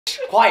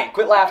Quiet,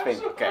 quit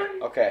laughing. Okay,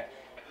 okay.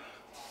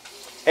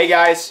 Hey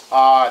guys,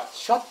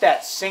 shut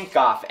that sink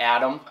off,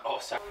 Adam. Oh,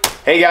 sorry.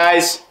 Hey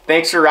guys,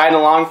 thanks for riding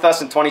along with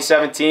us in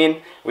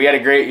 2017. We had a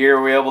great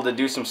year. We were able to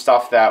do some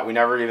stuff that we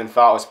never even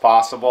thought was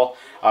possible.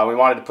 We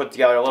wanted to put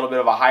together a little bit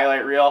of a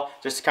highlight reel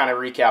just to kind of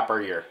recap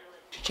our year.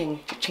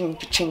 Cha-ching, cha-ching,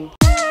 cha-ching.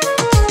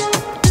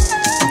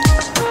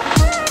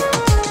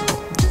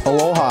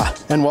 Aloha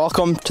and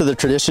welcome to the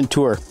Tradition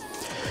Tour.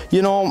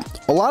 You know,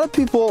 a lot of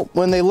people,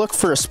 when they look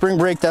for a spring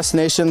break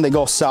destination, they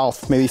go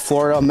south, maybe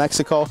Florida,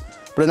 Mexico,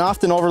 but an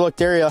often overlooked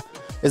area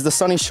is the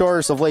sunny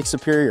shores of Lake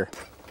Superior.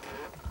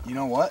 You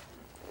know what?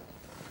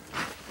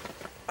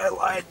 I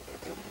lied.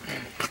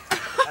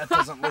 That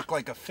doesn't look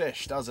like a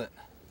fish, does it?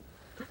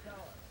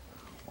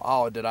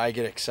 Wow, did I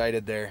get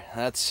excited there.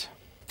 This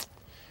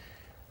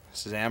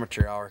is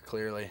amateur hour,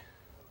 clearly.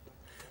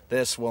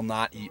 This will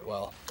not eat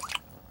well.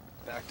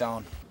 Back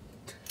down.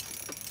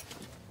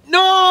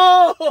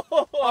 No!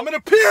 I'm gonna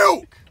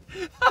puke!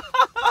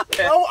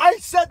 Oh, I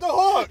set the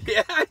hook!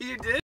 Yeah, you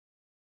did.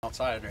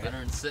 Outside, right? Better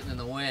than sitting in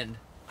the wind,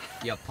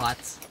 you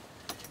putz.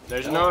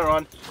 There's another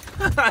one.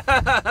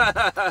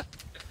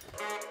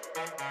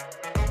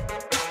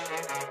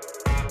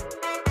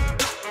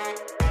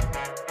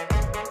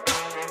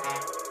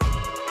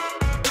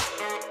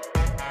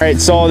 Alright,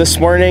 so this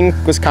morning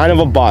was kind of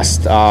a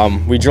bust.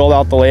 We drilled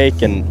out the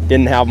lake and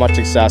didn't have much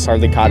success,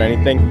 hardly caught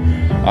anything.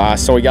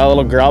 So we got a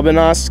little grub in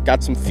us,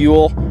 got some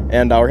fuel,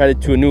 and we're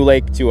headed to a new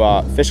lake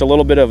to fish a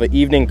little bit of an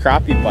evening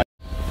crappie bite.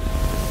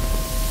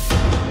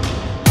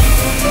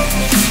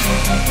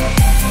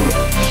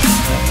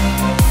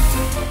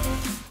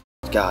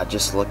 God,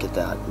 just look at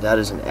that. That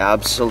is an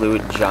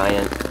absolute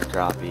giant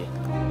crappie.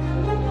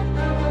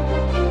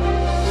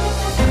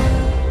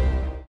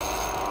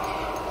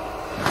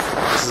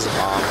 This is a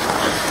bomb.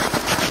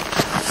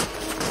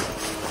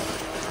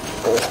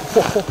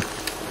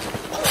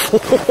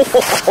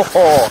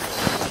 Oh.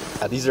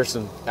 These are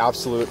some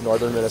absolute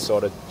northern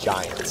Minnesota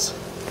giants.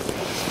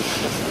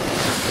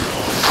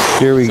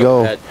 Here we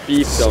go.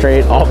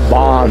 Straight up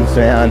bombs,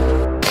 man.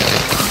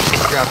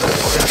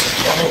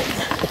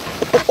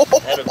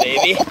 That a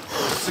baby.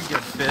 That's a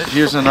good fish.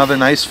 Here's another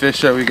nice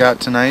fish that we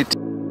got tonight.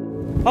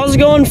 How's it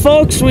going,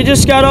 folks? We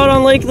just got out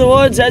on Lake of the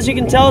Woods. As you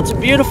can tell, it's a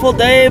beautiful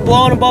day,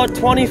 blowing about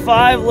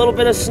 25, a little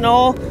bit of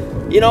snow.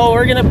 You know,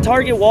 we're gonna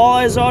target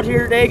walleyes out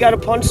here today. Got to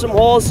punch some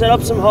holes, set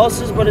up some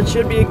houses, but it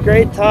should be a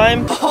great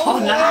time.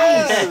 Oh,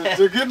 nice!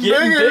 They're getting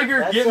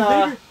bigger. Getting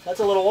bigger. That's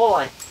a little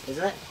walleye,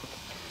 isn't it?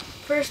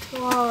 First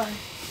walleye.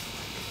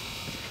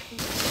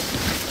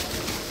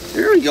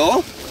 Here we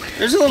go.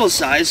 There's a little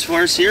size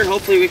for us here.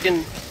 Hopefully we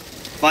can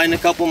find a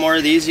couple more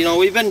of these. You know,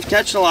 we've been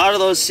catching a lot of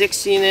those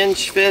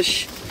 16-inch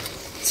fish,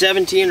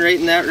 17 right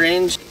in that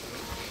range.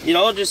 You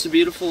know, just a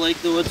beautiful Lake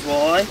of the Woods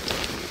walleye.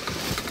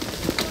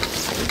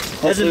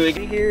 Hopefully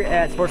we here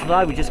at Sportsman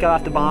Lodge, we just got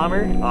off the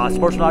bomber.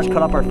 Sportsman Lodge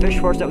cut up our fish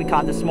for us that we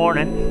caught this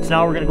morning. So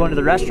now we're gonna go into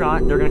the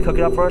restaurant. They're gonna cook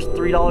it up for us,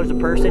 $3 a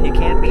person. You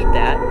can't beat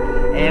that.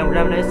 And we're gonna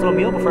have a nice little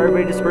meal before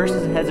everybody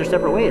disperses and heads their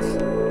separate ways.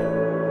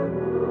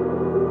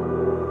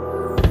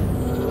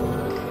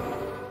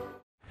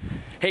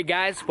 Hey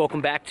guys, welcome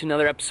back to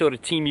another episode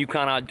of Team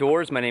Yukon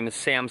Outdoors. My name is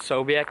Sam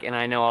Sobiek, and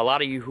I know a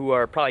lot of you who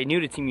are probably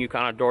new to Team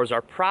Yukon Outdoors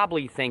are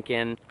probably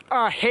thinking,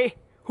 hey,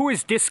 who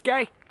is this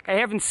guy? I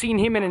haven't seen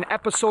him in an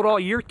episode all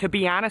year, to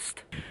be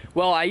honest.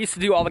 Well, I used to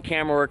do all the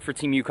camera work for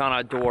Team Yukon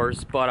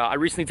Outdoors, but I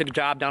recently took a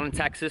job down in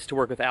Texas to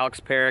work with Alex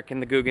Perrick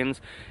and the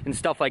Googans and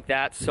stuff like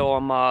that. So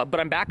but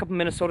I'm back up in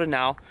Minnesota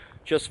now,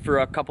 just for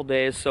a couple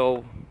days.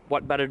 So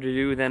what better to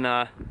do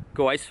than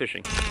go ice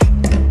fishing?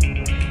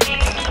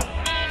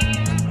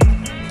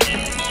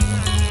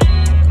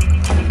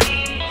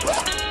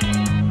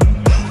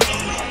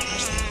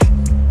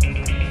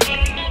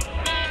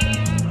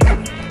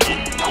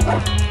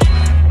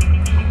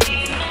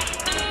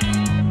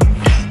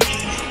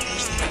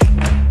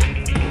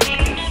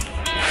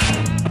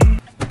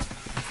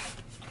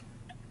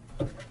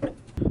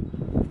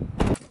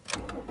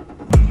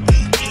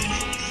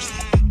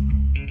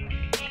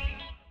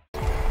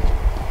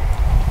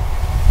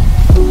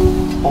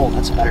 Oh,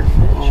 that's a better fish.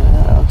 Oh,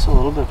 yeah, that looks a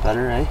little bit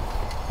better, eh?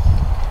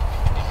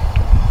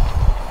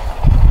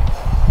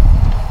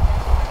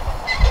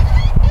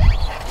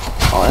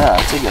 Oh yeah,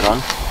 that's a good one.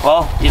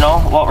 Well, you know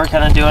what we're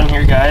kind of doing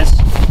here, guys.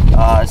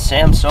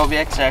 Sam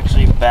Sobiek's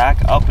actually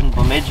back up in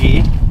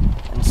Bemidji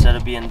instead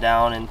of being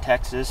down in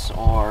Texas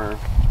or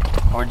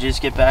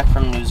just get back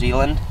from New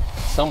Zealand.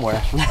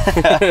 Somewhere.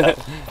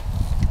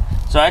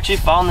 So I actually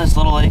found this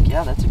little lake.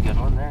 Yeah, that's a good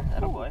one there.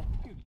 Atta boy.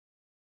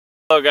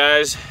 Hello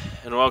guys,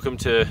 and welcome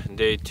to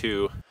day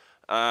 2.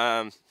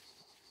 Yeah,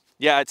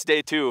 it's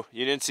day 2.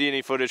 You didn't see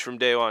any footage from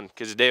day 1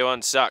 because day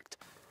 1 sucked.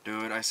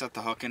 Dude, I set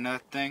the hook in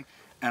that thing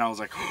and I was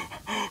like,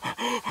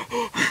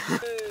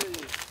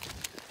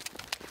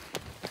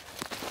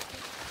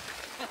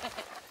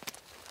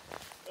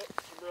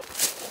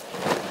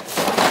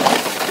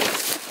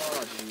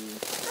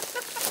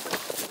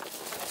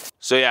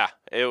 So yeah,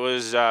 it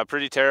was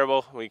pretty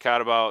terrible. We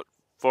caught about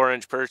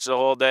 4-inch perch the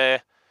whole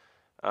day.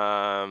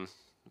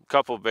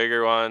 Couple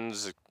bigger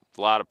ones,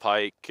 a lot of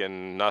pike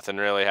and nothing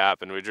really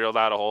happened. We drilled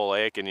out a whole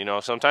lake, and you know,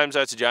 sometimes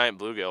that's giant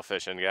bluegill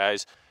fishing,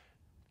 guys.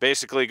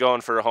 Basically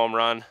going for a home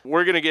run.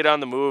 We're gonna get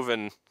on the move,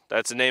 and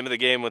that's the name of the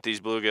game with these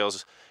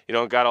bluegills. You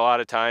don't got a lot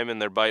of time in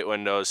their bite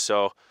windows,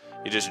 so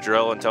you just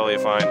drill until you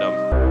find them.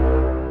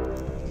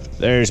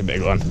 There's a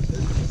big one.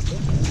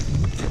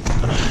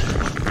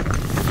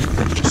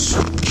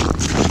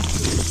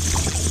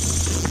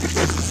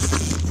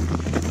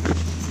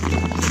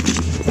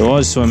 It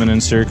was swimming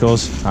in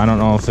circles. I don't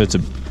know if it's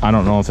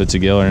a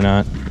gill or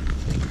not.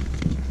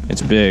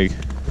 It's big.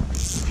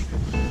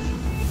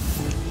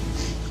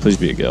 Please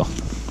be a gill.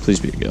 Please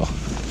be a gill.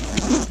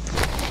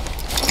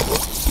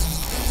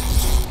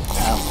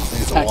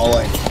 It's a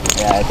walleye.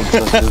 Yeah, I think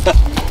so too.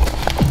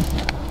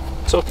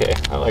 It's okay.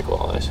 I like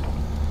walleyes.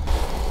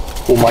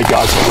 Oh my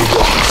God,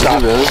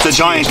 stop. It's a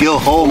giant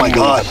gill. Oh my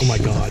God. Oh my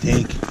God.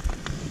 Tank.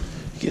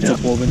 Get up,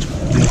 Woven.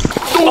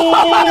 Oh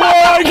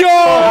my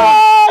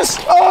God!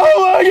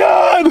 Oh my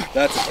God!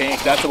 That's a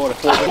tank. That's about a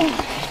 4 inch.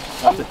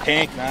 That's a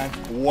tank, man.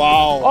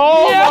 Wow.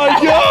 Oh my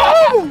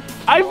God!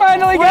 I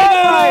finally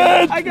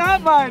got mine! I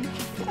got mine!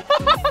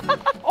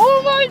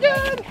 Oh my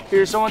God!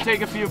 Here, someone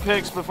take a few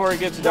pics before it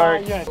gets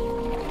dark.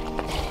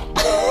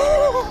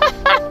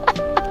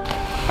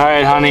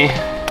 Alright, honey.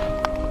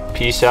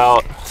 Peace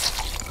out.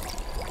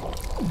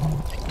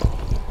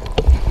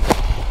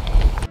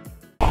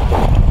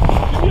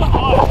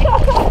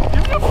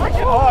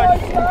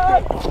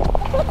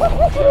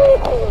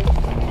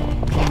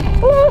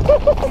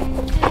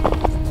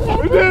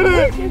 We did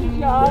it! We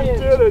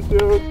did it,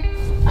 dude.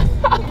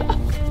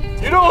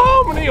 You know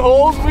how many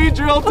holes we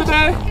drilled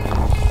today?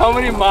 How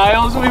many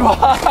miles we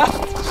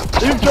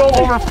walked? We've drove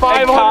over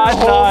 500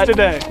 holes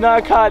today.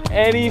 Not caught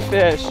any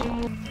fish.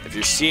 If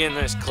you're seeing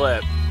this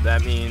clip,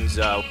 that means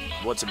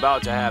what's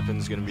about to happen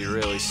is gonna be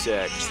really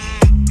sick.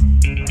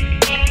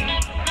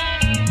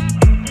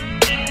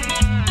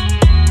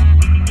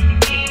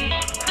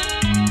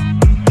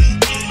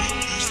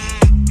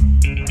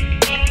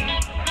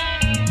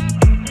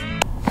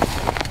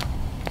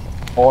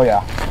 Oh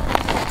yeah.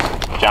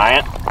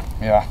 Giant?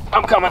 Yeah.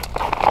 I'm coming.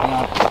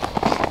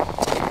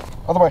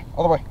 Other way,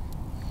 other way.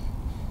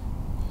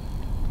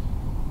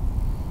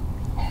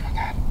 Oh my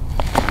God.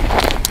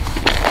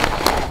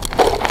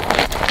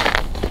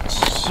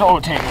 So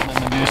tangled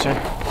in the deucer.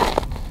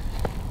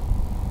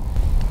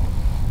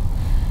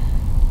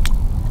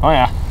 Oh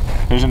yeah,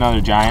 there's another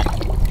giant.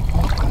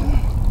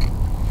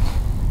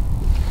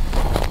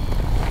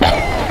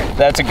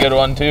 That's a good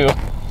one too.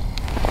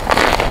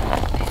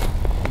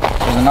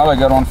 There's another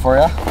good one for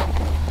you.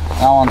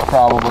 That one's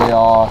probably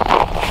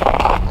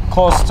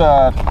close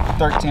to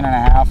 13 and a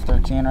half,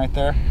 13 right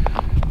there.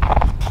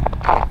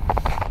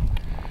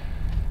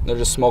 They're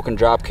just smoking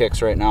drop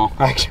kicks right now.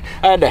 I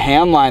had to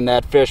hand line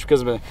that fish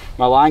because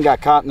my line got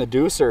caught in the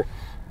deucer,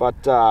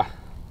 but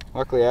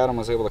luckily Adam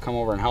was able to come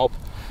over and help.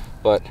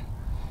 But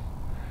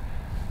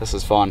this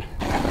is fun.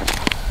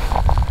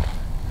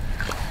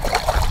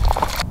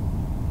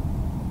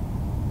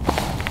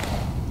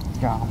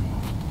 Got him.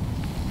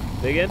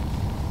 Big in?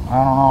 I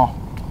don't know.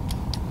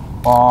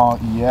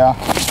 Yeah.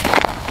 It's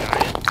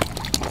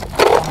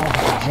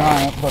a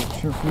giant, but it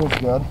sure feels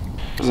good.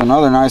 There's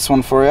another nice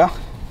one for you.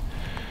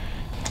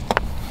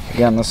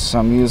 Again, this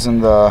I'm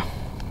using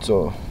it's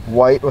a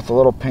white with a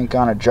little pink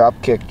on a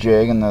drop kick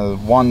jig in the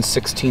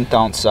 1/16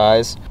 ounce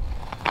size.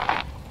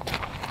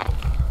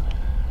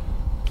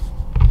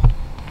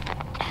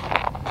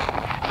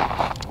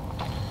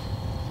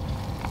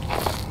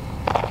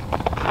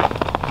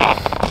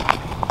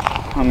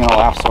 I'm gonna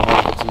laugh so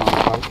hard if it's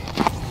another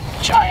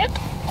bite. Giant.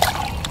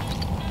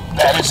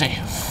 That is a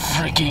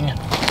freaking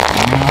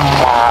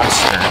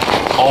monster.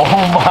 Oh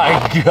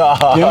my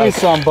God. Give me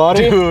some,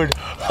 buddy. Dude.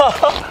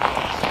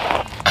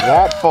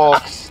 That,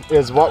 folks,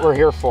 is what we're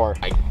here for.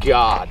 My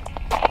God.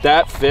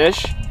 That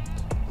fish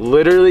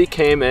literally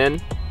came in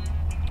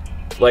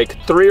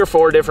like 3 or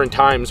 4 different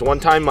times. One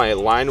time my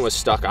line was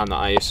stuck on the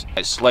ice.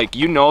 It's like,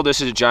 you know, this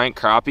is a giant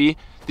crappie.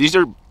 These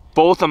are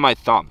both of my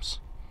thumbs.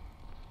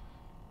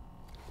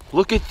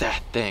 Look at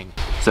that thing.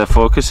 Is that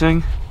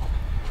focusing?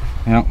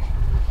 Yep.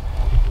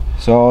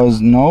 So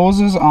his nose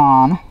is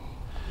on.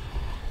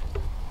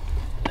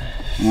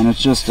 And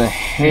it's just a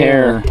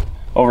hair.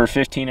 Over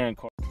 15 and a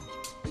quarter.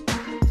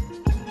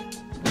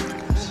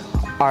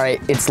 All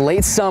right, it's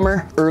late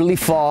summer, early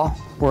fall.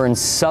 We're in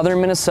southern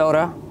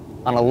Minnesota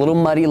on a little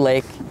muddy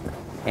lake.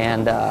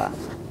 And are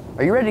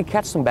you ready to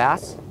catch some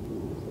bass?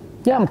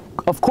 Yeah,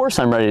 of course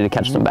I'm ready to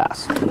catch some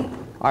bass.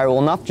 All right, well,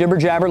 enough jibber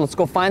jabber. Let's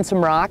go find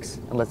some rocks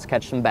and let's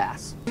catch some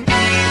bass.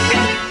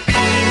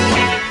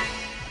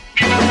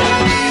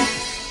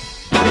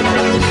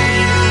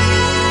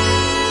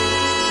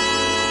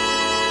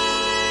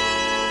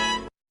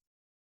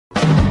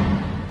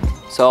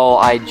 So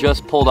I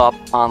just pulled up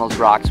on those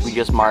rocks we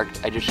just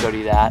marked. I just showed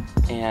you that.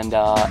 And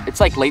it's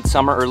like late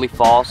summer, early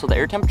fall, so the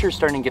air temperature is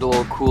starting to get a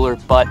little cooler,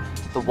 but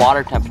the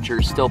water temperature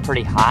is still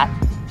pretty hot.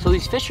 So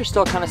these fish are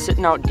still kind of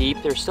sitting out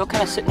deep. They're still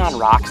kind of sitting on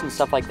rocks and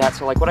stuff like that.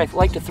 So like what I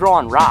like to throw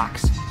on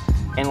rocks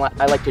and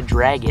I like to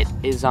drag it,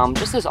 is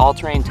just this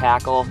all-terrain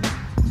tackle,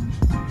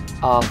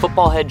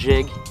 football head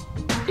jig.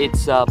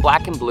 It's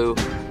black and blue.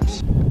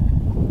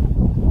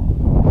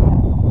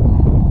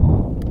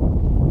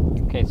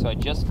 Okay, so I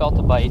just felt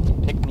a bite.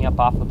 It picked me up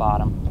off the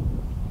bottom.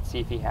 Let's see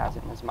if he has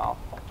it in his mouth.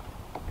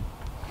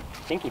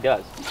 I think he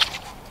does.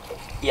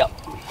 Yep.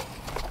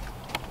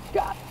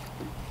 Got it.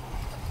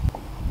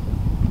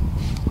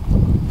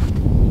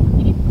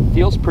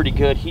 Feels pretty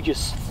good. He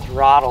just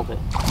throttled it.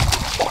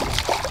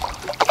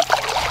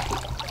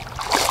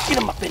 Get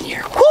him up in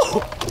here.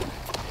 Woo!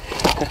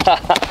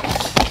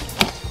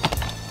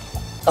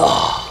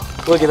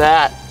 Oh, look at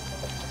that.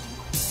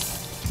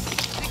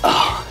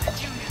 Oh,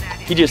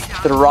 he just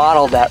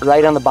throttled that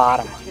right on the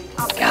bottom.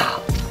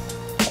 God.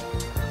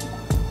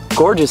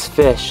 Gorgeous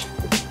fish.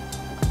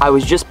 I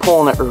was just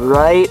pulling it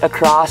right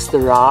across the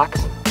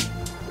rocks,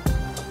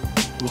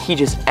 and he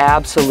just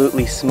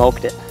absolutely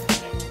smoked it.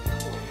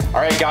 All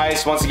right,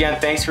 guys, once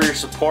again, thanks for your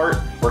support.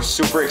 We're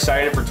super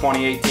excited for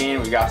 2018.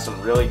 We've got some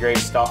really great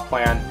stuff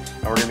planned,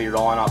 and we're gonna be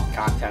rolling out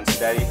content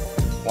steady.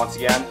 Once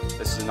again,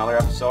 this is another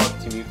episode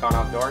of Team Yukon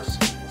Outdoors.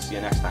 See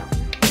you next time.